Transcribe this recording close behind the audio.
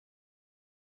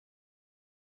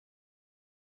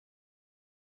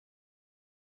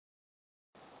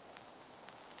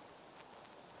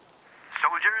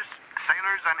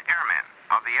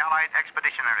Allied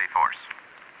Expeditionary Force.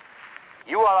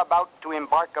 You are about to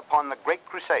embark upon the great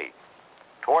crusade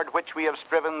toward which we have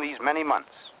striven these many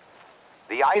months.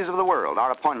 The eyes of the world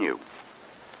are upon you.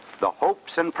 The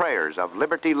hopes and prayers of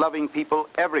liberty-loving people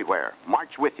everywhere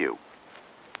march with you.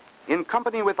 In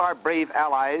company with our brave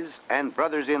allies and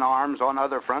brothers in arms on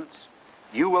other fronts,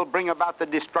 you will bring about the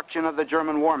destruction of the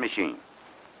German war machine,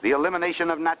 the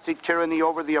elimination of Nazi tyranny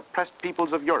over the oppressed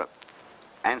peoples of Europe,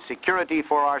 and security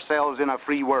for ourselves in a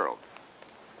free world.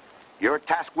 Your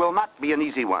task will not be an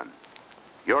easy one.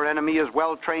 Your enemy is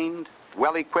well-trained,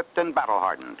 well-equipped, and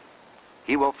battle-hardened.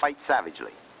 He will fight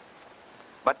savagely.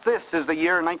 But this is the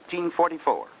year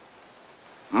 1944.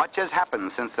 Much has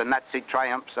happened since the Nazi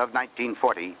triumphs of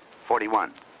 1940-41.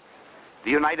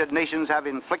 The United Nations have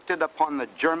inflicted upon the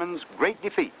Germans great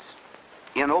defeats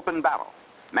in open battle,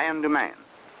 man to man.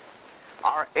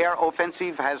 Our air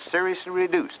offensive has seriously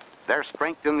reduced their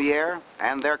strength in the air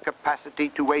and their capacity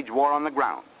to wage war on the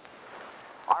ground.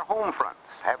 Our home fronts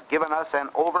have given us an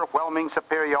overwhelming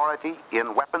superiority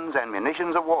in weapons and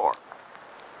munitions of war,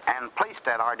 and placed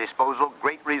at our disposal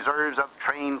great reserves of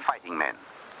trained fighting men.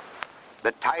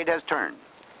 The tide has turned.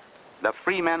 The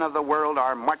free men of the world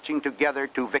are marching together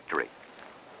to victory.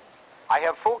 I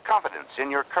have full confidence in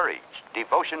your courage,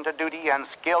 devotion to duty, and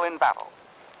skill in battle.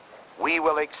 We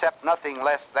will accept nothing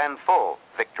less than full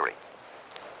victory.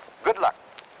 Good luck,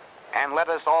 and let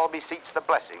us all beseech the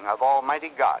blessing of Almighty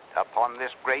God upon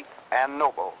this great and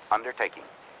noble undertaking.